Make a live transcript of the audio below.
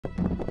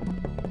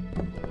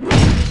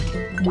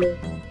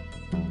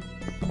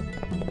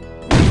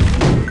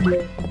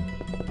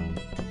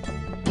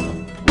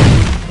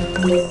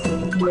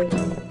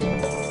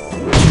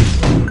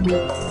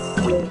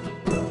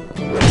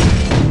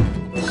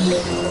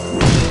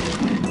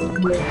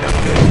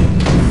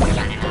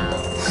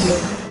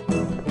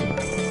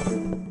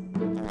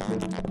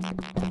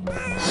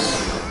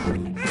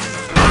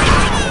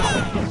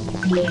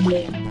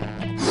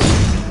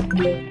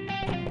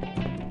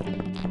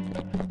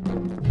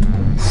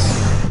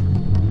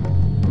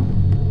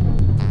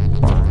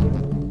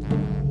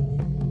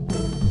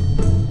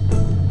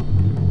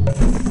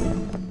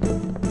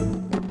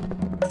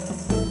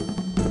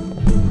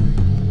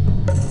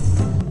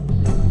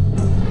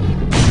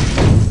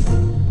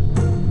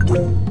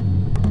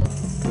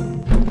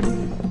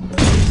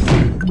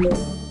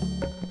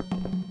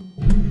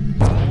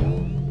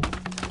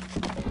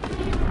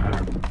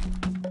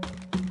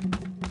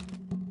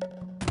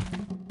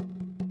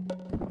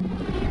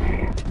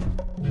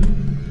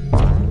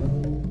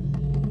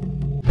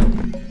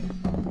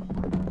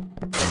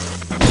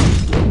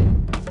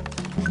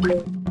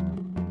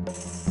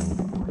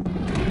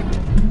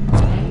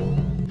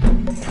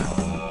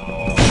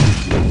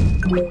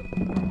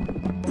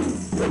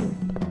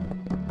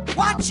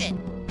Watch it!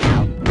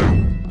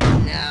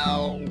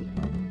 No.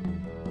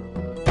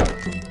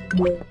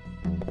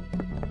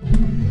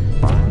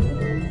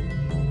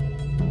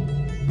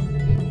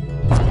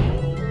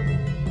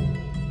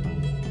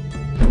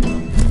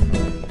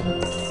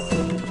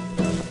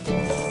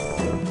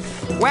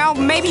 Well,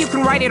 maybe you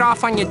can write it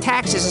off on your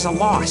taxes as a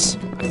loss.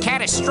 A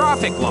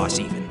catastrophic loss,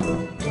 even.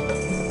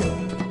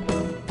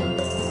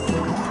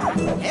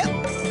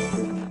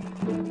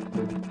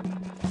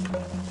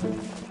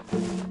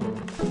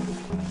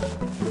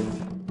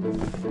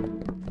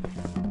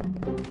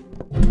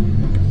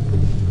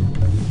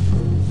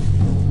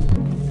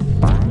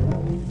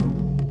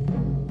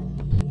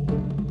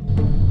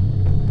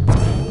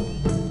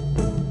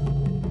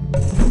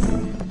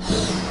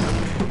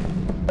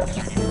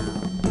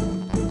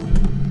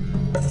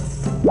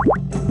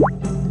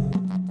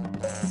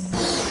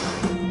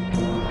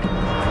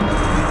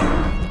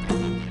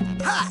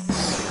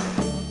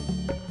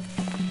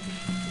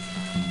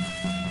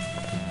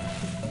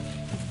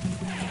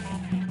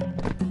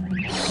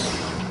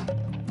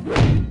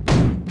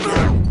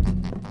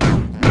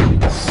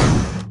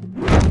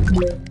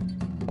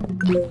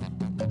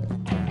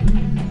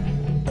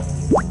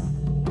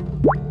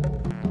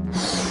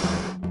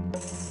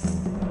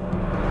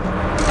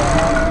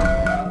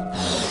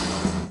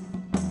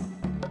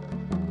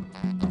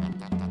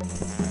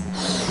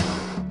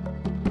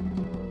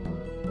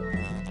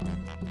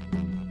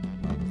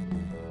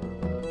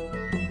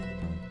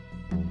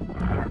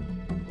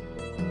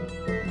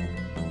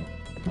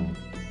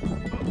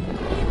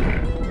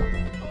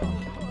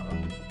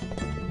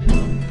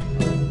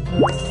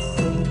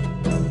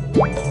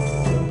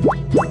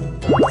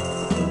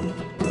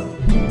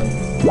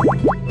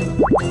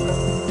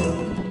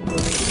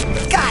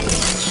 Got it!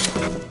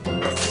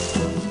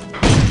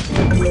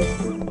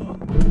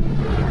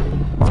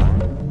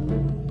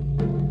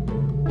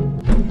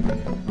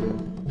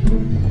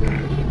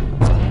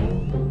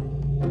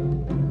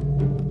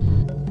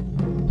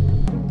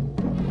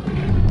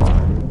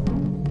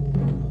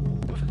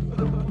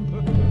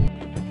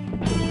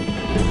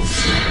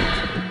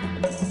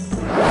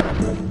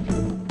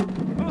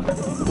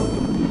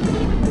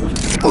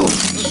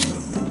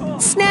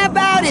 Snap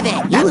out of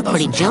it! You look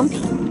pretty jumpy.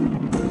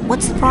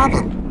 What's the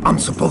problem? I'm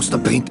supposed to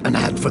paint an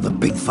ad for the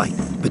big fight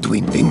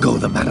between Dingo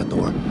the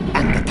Matador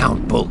and the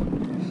Count Bull.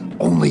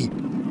 Only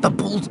the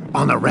bull's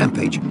on a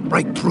rampage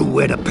right through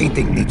where the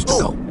painting needs to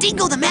go.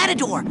 Dingo the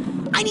Matador!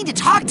 I need to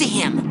talk to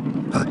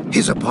him!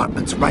 His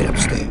apartment's right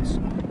upstairs.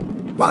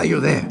 While you're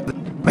there,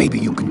 maybe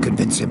you can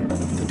convince him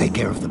to take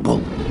care of the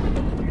bull.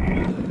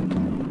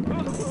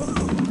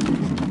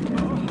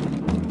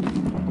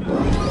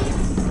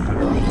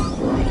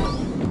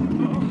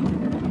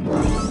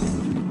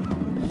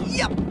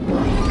 Yep!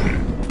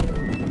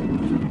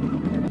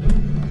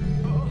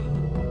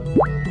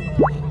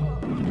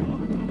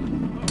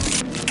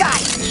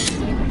 Got it!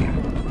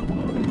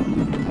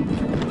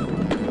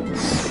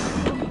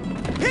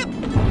 Hip!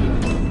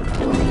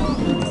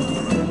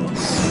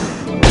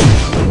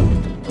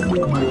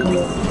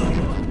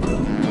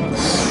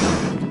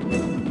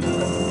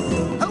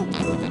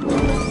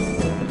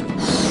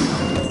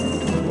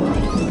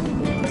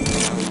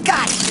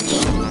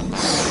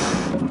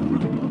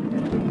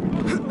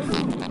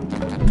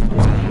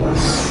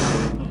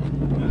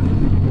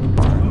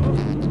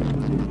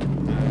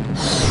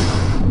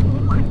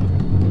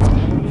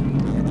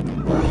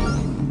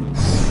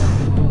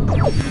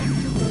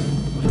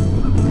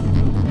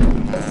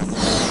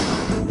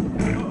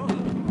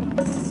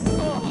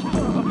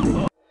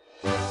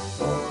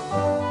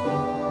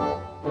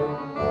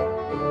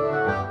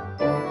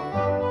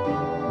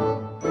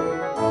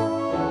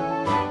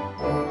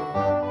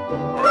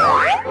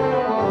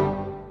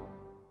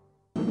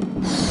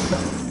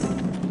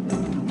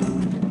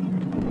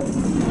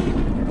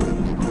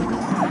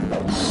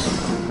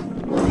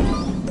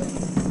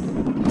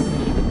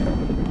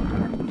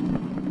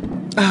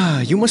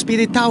 You must be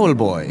the towel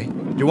boy.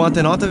 You want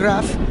an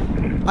autograph?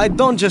 I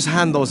don't just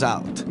hand those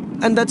out.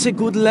 And that's a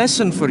good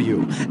lesson for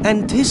you.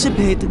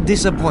 Anticipate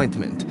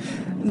disappointment.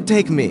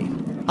 Take me.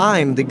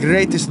 I'm the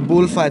greatest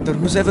bullfighter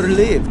who's ever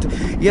lived.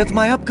 Yet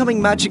my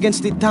upcoming match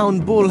against the town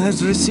bull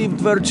has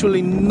received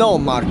virtually no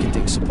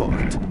marketing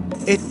support.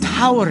 A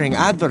towering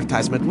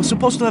advertisement was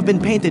supposed to have been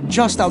painted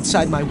just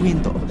outside my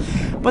window.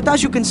 But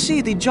as you can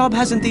see, the job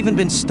hasn't even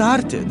been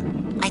started.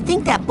 I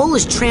think that bull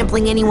is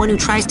trampling anyone who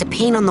tries to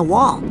paint on the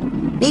wall.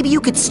 Maybe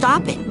you could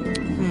stop it.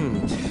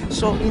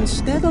 So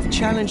instead of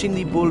challenging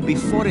the bull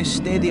before a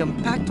stadium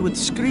packed with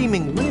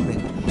screaming women,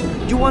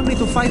 you want me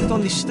to fight it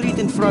on the street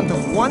in front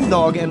of one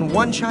dog and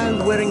one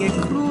child wearing a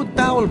crude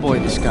towel boy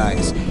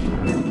disguise?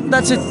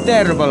 That's a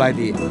terrible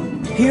idea.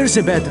 Here's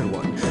a better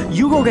one.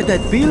 You go get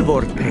that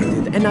billboard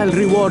painted and I'll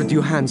reward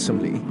you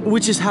handsomely,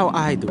 which is how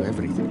I do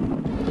everything.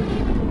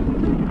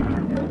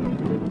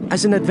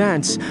 As an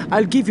advance,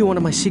 I'll give you one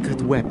of my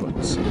secret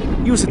weapons.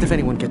 Use it if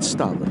anyone gets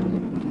stubborn.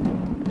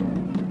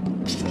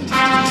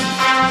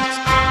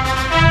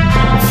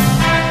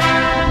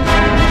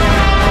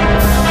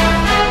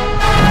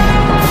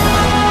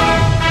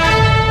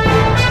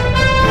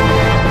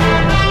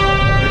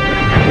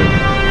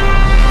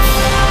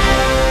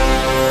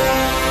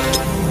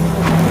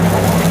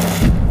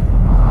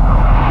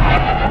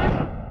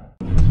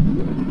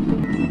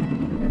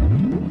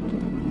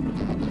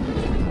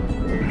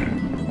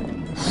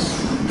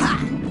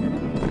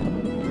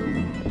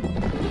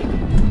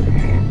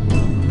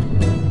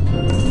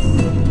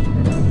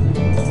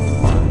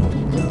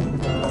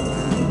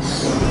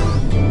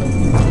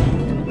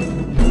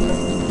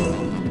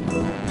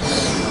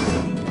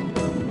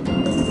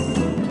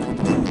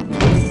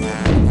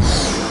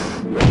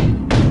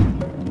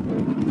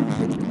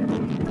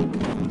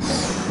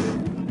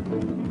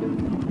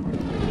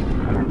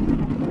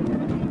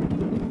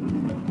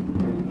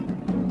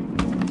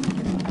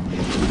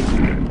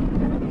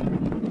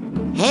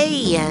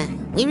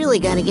 We really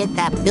gotta get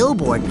that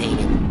billboard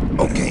painted.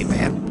 Okay,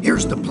 man,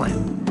 here's the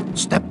plan.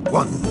 Step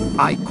 1,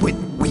 I quit,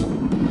 we.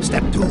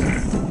 Step 2,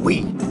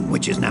 we,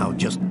 which is now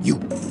just you,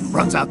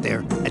 runs out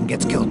there and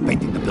gets killed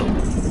painting the building.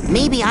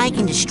 Maybe I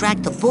can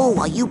distract the bull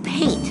while you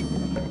paint.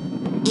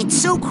 It's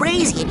so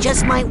crazy, it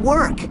just might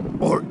work.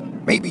 Or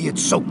maybe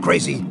it's so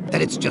crazy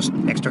that it's just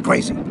extra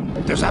crazy.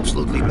 There's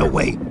absolutely no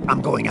way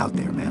I'm going out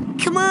there, man.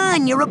 Come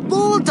on, you're a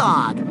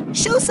bulldog.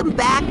 Show some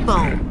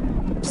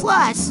backbone.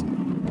 Plus,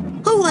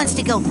 who wants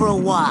to go for a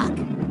walk?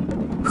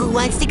 Who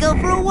wants to go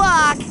for a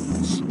walk?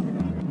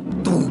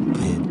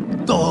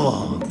 Stupid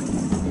dog.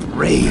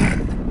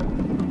 Brain.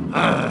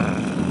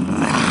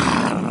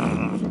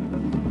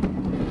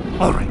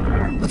 All right,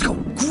 let's go.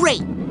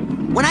 Great.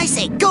 When I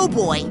say go,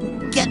 boy,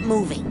 get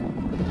moving.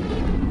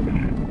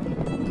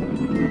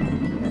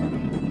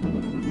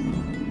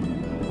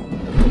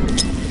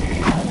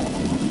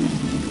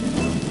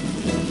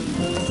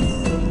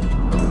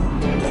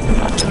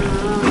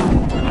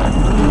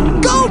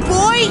 Go,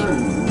 boy!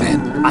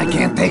 Man, I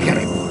can't take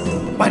anymore.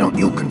 Why don't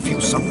you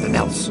confuse something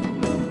else?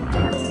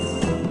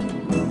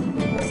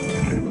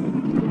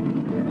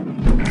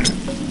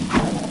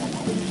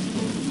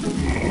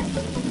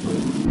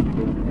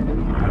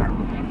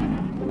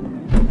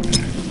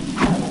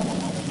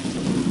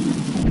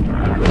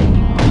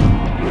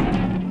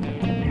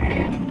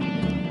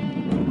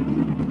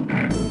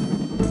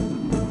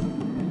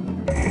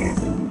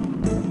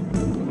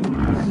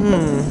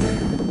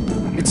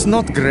 It's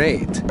not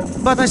great,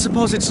 but I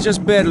suppose it's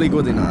just barely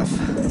good enough.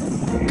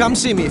 Come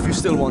see me if you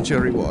still want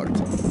your reward.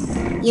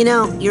 You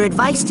know, your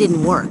advice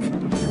didn't work.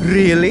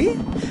 Really?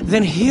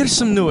 Then here's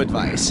some new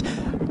advice.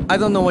 I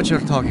don't know what you're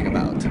talking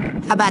about.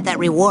 How about that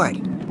reward?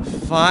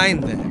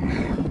 Fine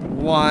then.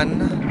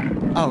 One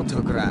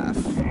autograph.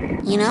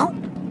 You know,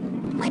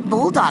 my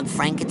bulldog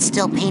friend could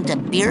still paint a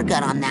beer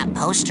gut on that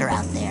poster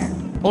out there.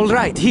 All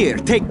right, here,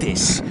 take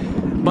this.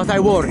 But I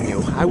warn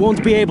you, I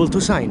won't be able to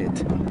sign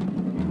it.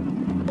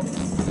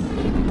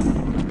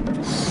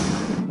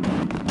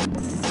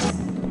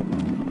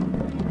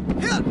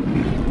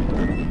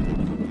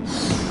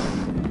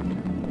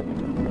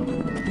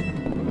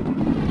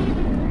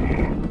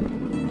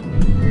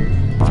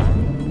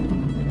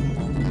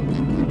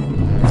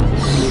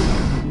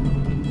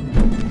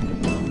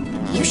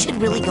 You should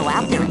really go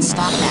out there and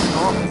stop that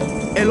bull.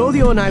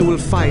 Elodio and I will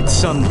fight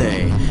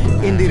someday,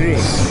 in the ring,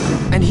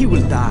 and he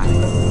will die.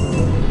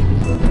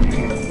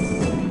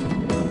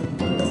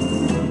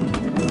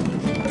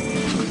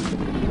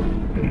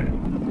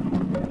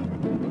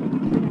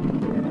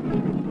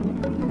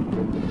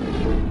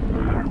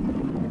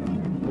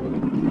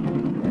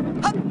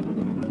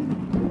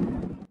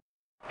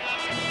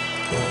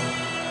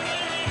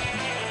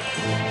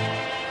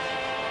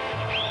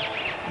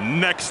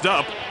 Next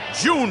up,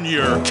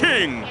 Junior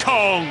King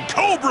Kong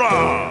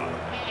Cobra!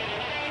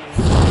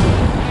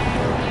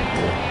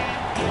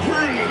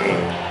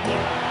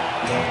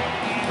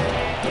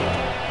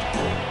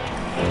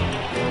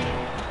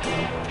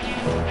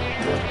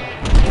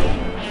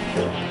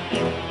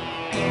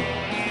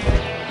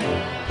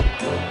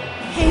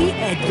 Hey,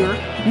 Edgar.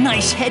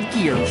 Nice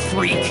headgear,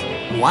 freak.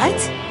 What?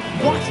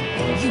 What?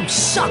 You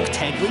suck,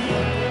 Tegley.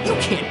 You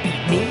can't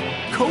beat me.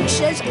 Coach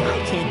says I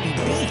can't be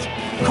beat.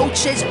 Coach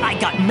says I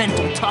got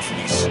mental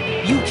toughness.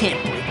 You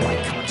can't break my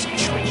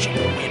concentration,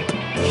 wimp.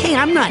 Hey,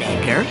 I'm not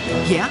Edgar.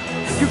 Yeah?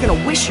 You're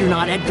gonna wish you're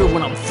not Edgar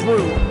when I'm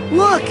through.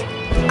 Look,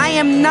 I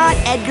am not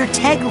Edgar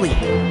Tegley.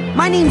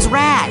 My name's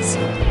Raz.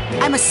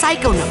 I'm a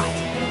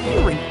psychonaut.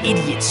 You're an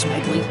idiot,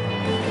 Smegley.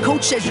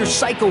 Coach says your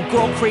psycho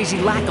girl-crazy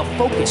lack of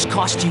focus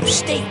cost you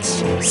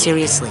states.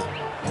 Seriously,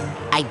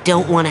 I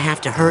don't want to have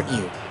to hurt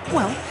you.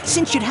 Well,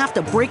 since you'd have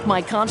to break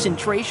my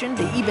concentration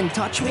to even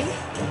touch me,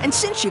 and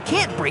since you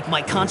can't break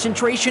my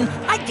concentration,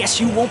 I guess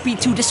you won't be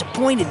too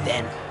disappointed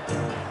then.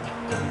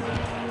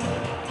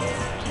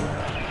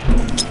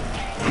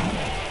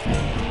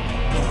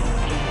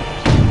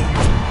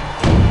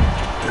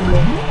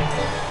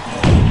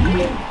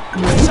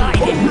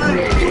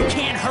 You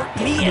can't hurt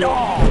me at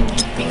all,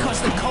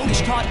 because the coach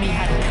taught me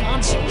how to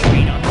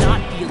concentrate on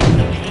not feeling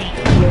the pain.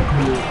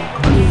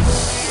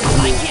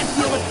 I can't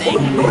feel a thing.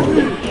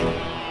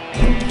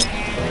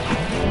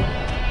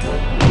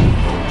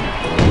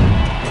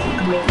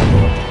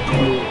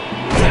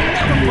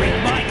 Never break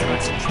my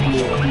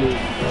concentration.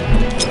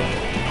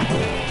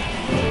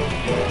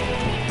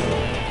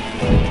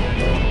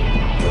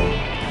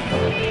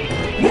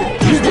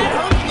 Does that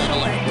hurt,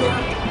 little Edgar?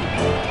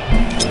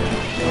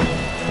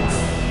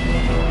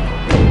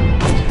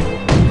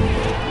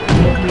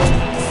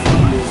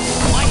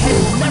 My head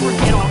will never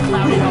get all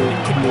clouded up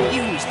and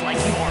confused like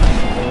yours.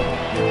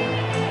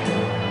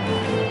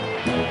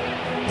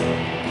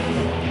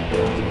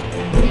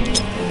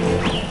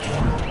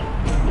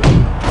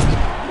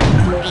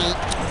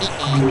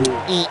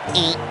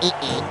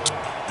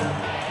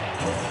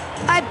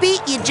 I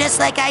beat you just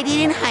like I did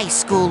in high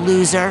school,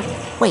 loser.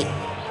 Wait,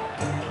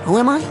 who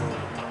am I?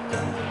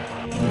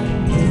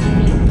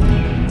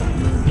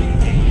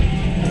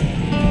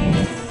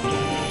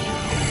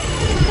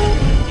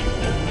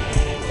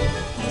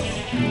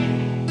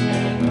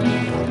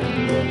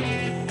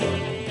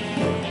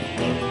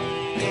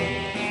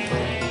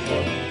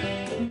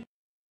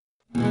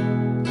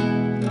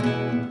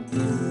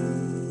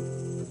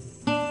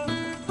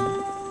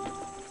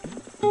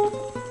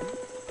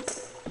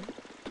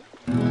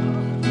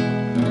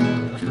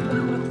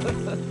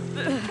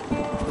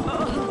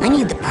 I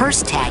need the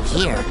purse tag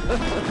here.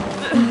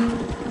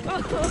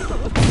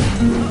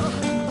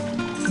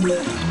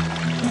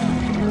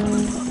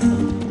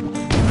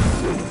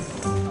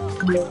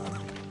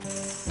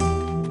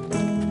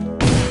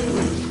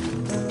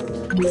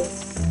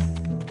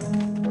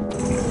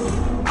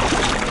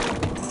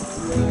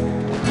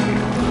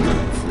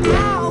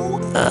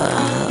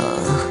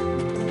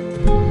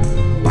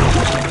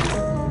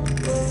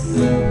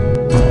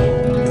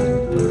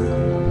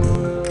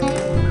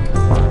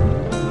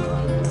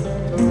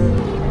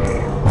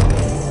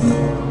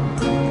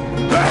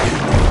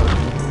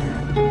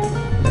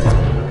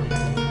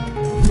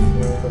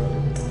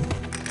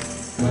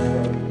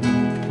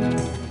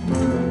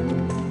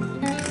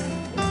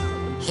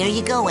 Here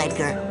you go,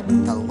 Edgar.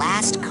 The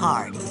last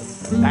card.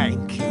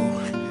 Thank you.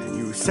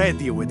 You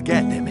said you would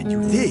get them, and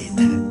you did.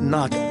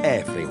 Not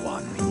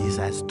everyone is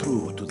as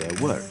true to their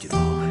word, you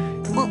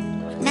know. Well,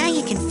 now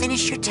you can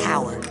finish your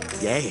tower.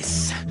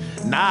 Yes.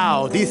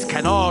 Now this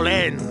can all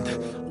end,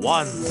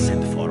 once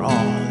and for all.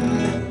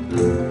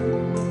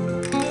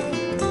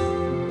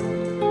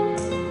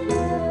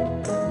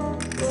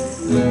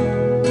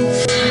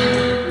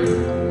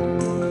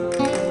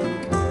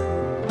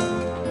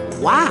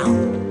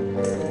 Wow.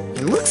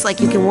 It looks like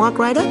you can walk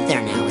right up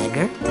there now,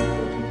 Edgar.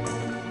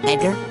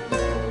 Edgar?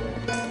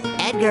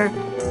 Edgar?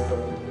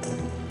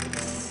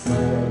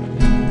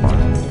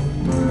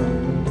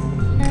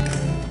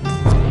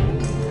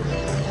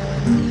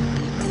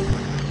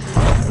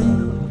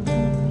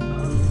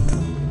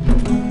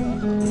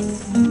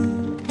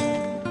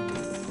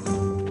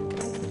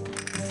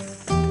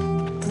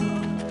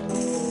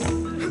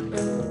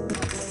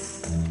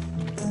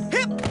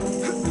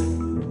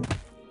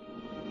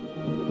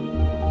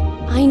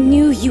 I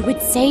knew you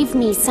would save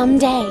me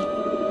someday.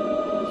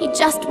 He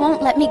just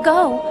won't let me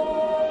go.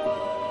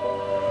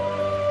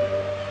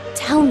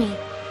 Tell me,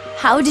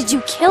 how did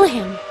you kill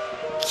him?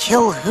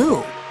 Kill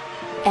who?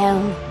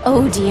 El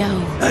Odio.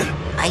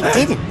 I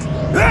didn't.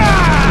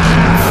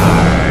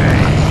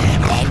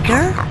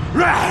 Edgar?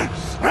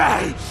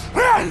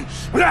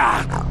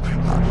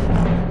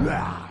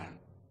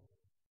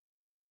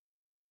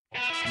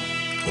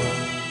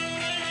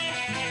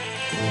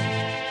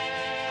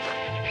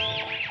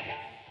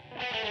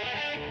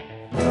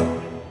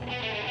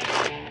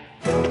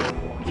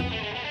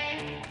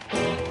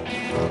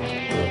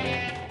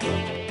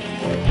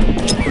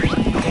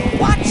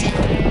 Watch it!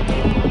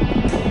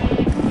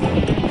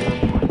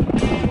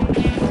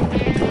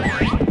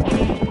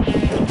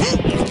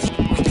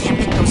 I can't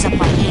pick those up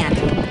by hand.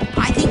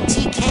 I think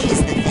TK is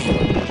the thing.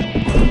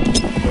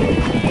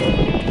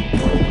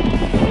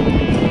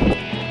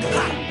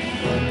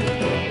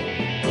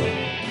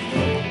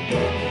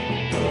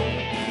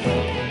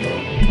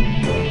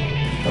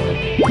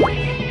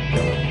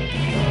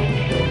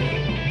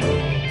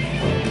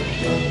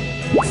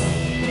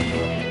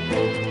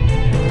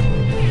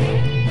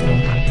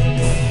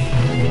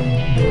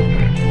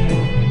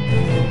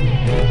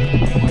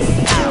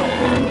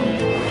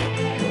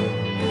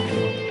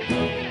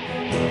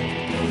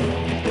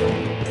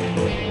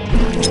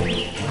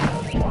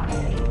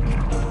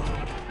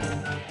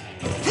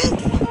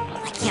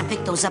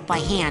 those up by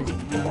hand.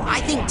 I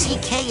think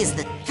TK is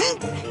the...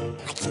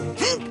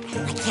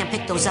 I can't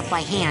pick those up by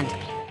hand.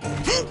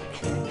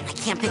 I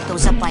can't pick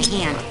those up by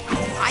hand.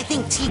 I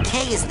think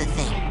TK is the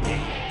thing.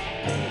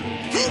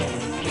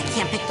 I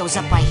can't pick those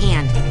up by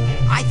hand.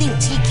 I think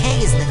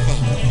TK is the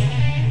thing.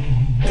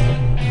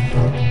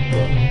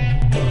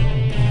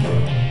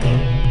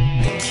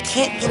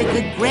 Can't get a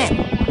good grip.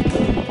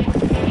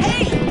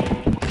 Hey!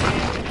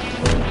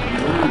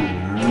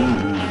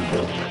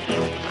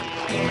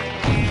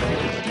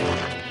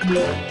 I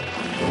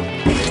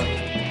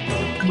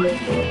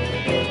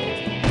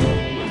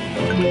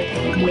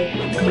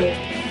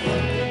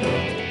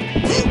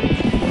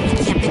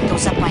can't pick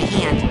those up by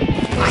hand.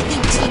 I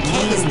think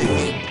TK is the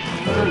thing.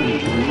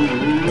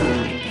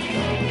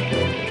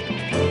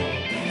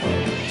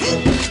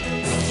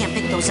 I can't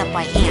pick those up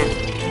by hand.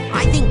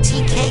 I think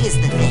TK is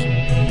the thing.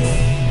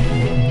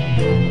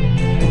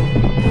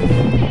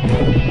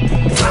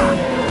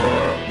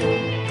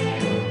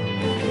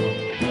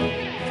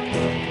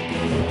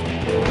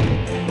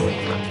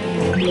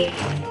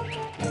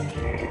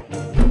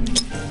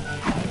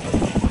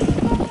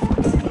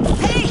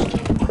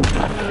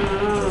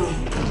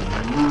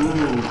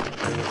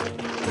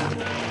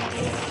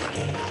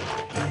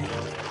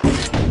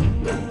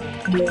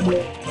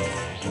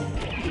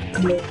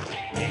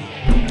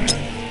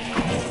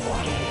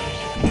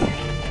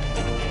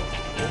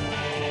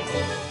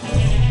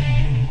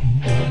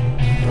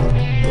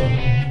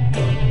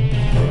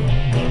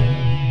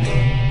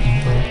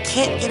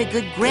 Can't get a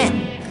good grip.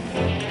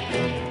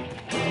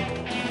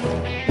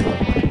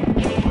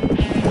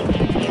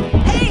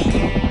 Hey!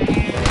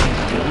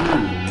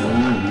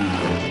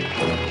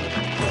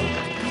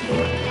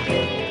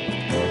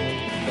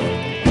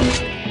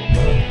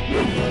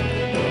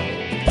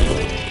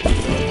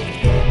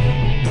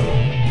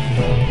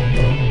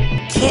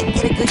 Can't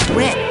get a good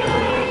grip.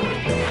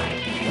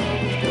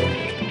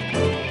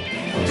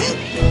 I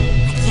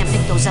can't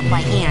pick those up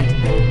by hand.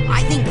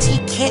 I think T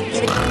can't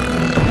get a...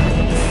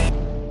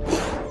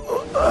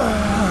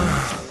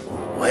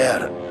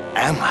 Where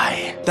am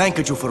I? Thank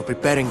you for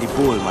preparing the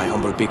bull, my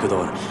humble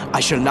picador. I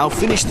shall now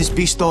finish this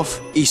beast off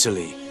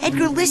easily.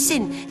 Edgar,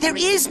 listen. There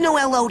is no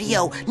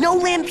Elodio, no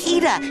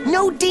Lampita,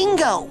 no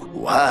Dingo.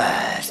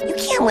 What? You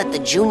can't let the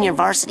junior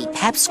varsity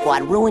pep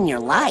squad ruin your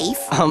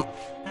life.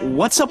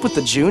 What's up with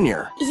the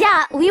junior?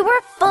 Yeah, we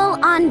were full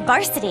on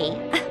varsity.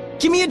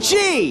 Give me a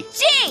G!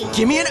 G!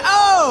 Give me an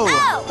O!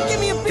 O! Give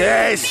me a B!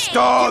 They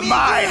stole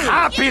my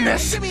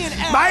happiness,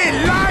 my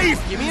life,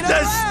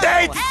 the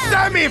state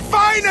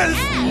semi-finals,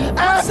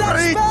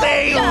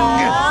 everything!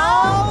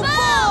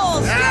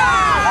 Bulls!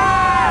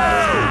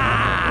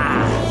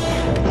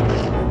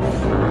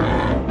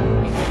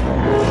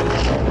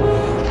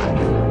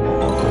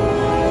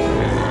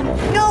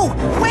 No,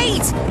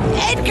 wait!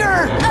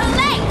 Edgar!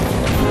 Olay!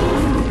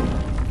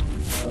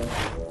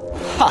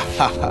 Ha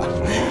ha ha.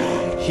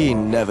 He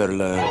never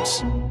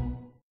learns.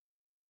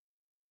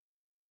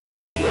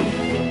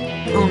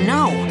 Oh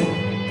no!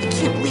 I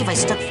can't believe I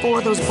stuck 4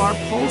 of those barbed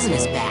poles in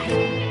his back.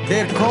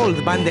 They're called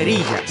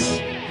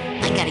banderillas.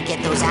 I gotta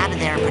get those out of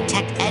there and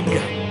protect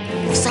Edgar.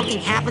 If something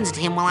happens to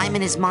him while I'm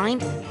in his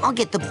mind, I'll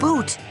get the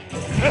boot.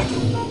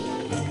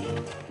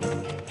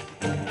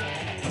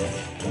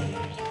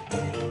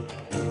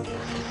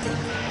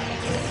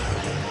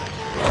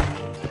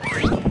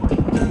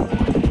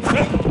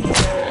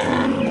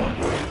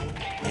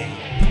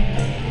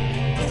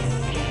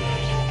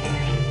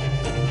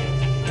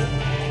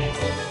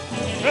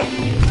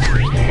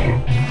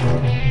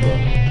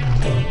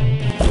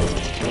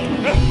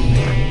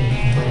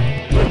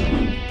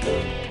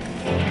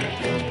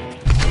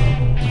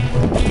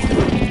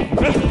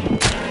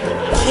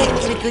 Can't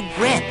get a good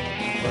grip.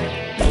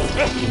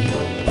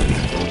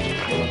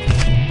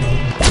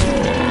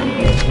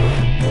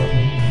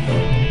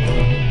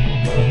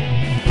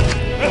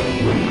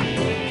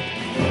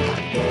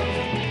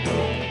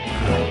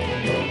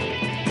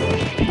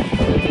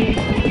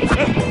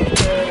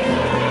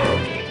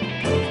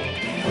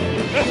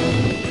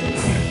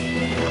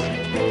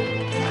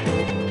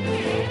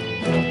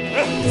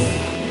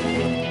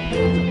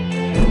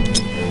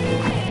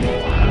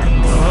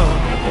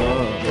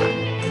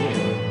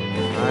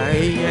 I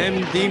am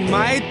the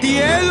mighty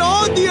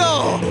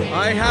Elodio!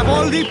 I have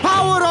all the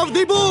power of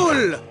the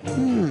bull!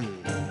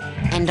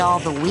 And all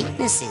the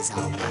weaknesses,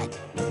 all but.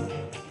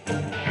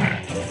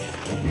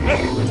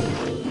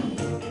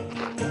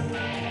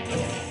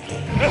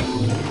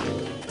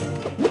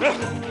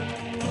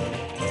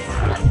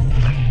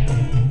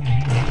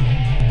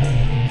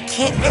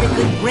 Can't get a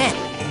good grip.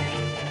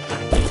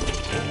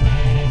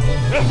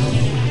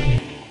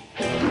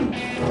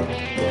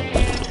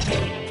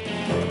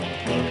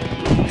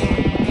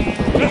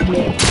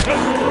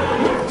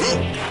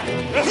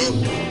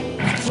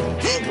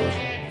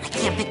 I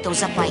can't pick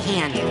those up by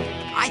hand.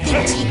 I think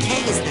TK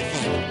is the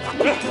thing.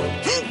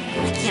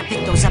 I can't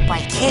pick those up by...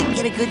 Can't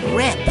get a good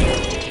grip.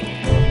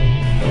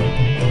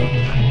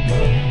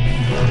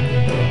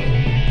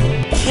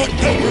 Can't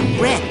get a good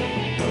grip.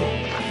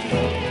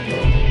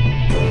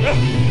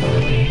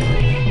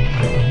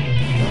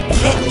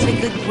 Can't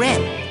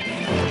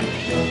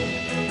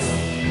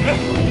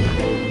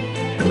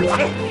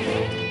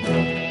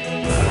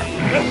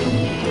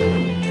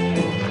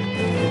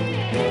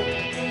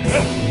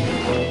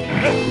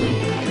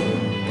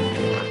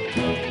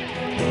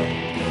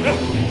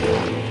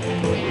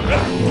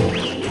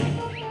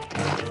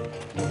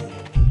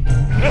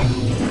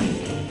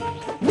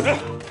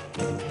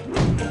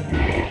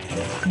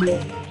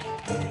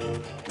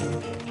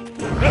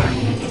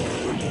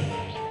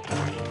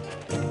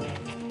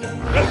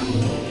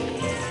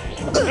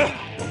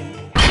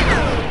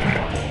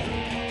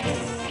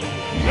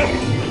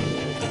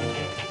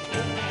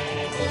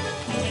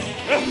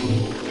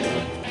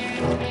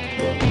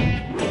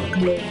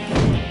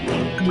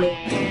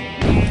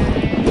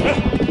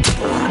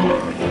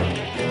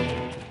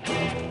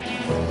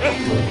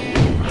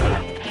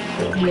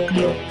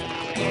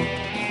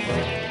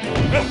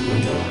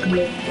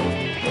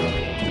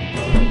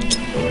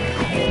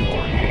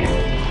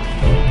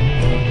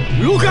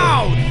Look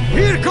out!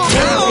 Here comes...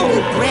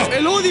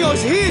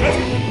 Elodio's hit!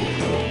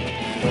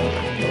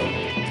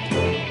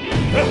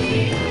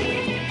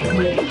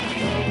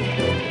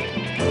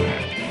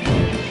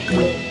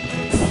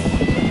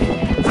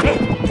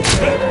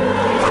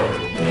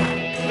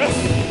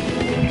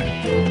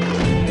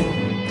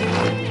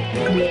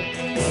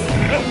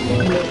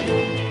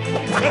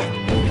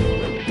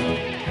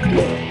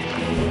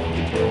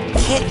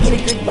 Can't get a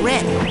good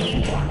grip.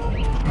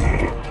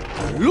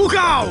 Look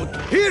out!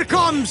 Here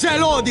comes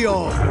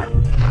Elodio!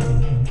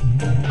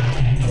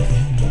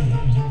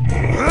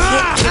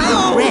 Can't get a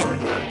good grip.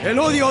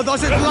 Elodio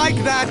doesn't like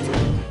that!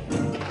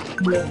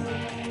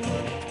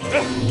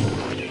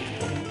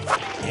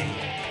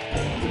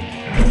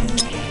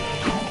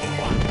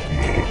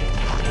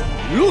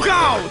 Look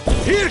out!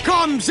 Here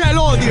comes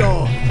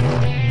Elodio!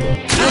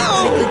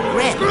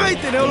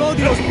 Right in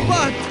Elodio's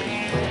butt!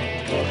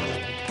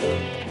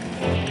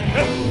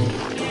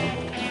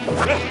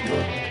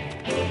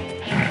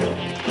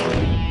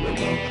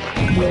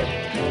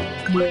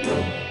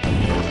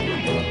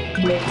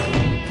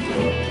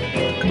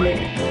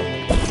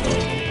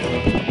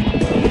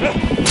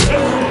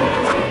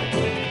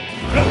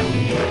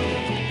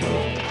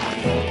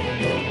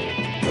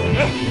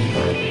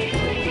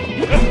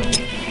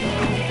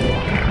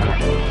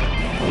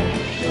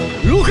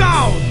 Look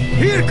out!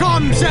 Here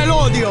comes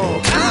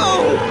Elodio!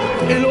 Ow!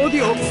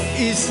 Elodio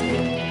is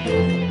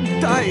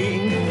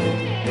dying.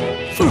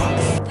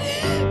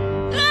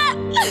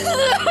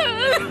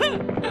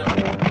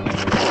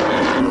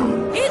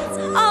 It's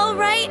all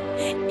right.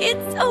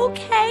 It's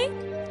okay.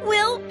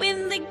 We'll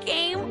win the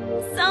game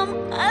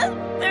some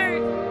other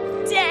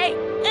day.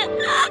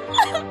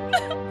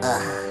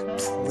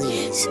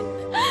 Please.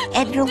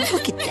 Edgar,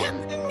 look at them.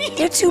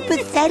 They're too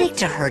pathetic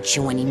to hurt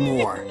you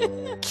anymore.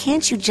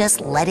 Can't you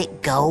just let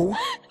it go?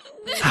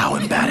 How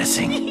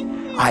embarrassing.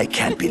 I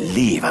can't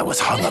believe I was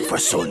hung up for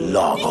so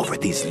long over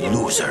these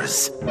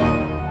losers.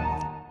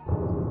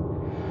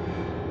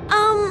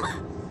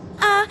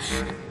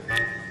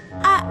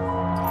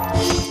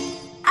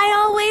 I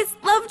always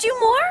loved you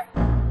more.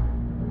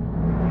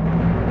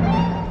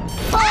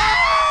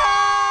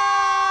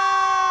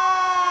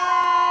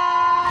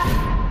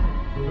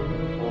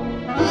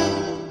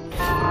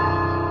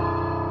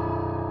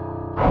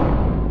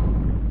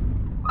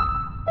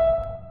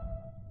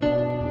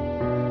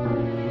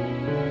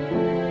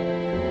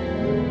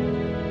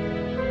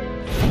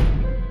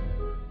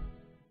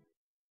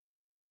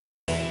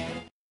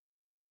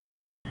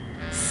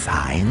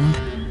 Signed,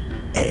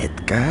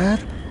 Edgar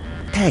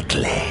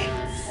Tecle.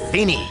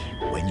 Fini.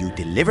 When you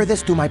deliver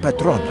this to my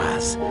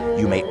patronas,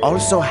 you may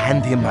also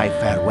hand him my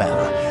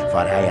farewell, for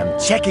I am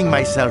checking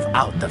myself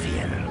out of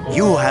here.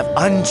 You have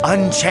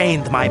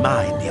unchained my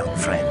mind, young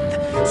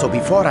friend. So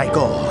before I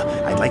go,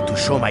 I'd like to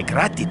show my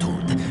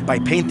gratitude by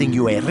painting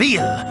you a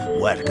real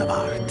work of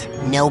art.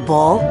 No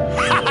ball?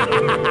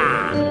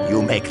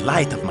 You make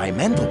light of my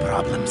mental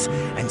problems,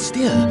 and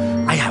still,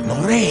 I have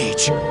no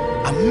rage.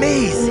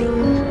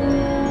 Amazing!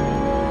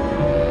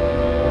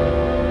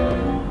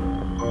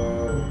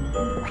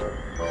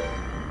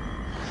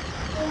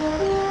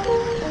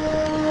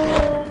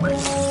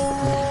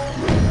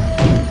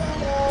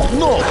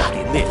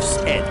 Nobody lifts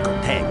Edgar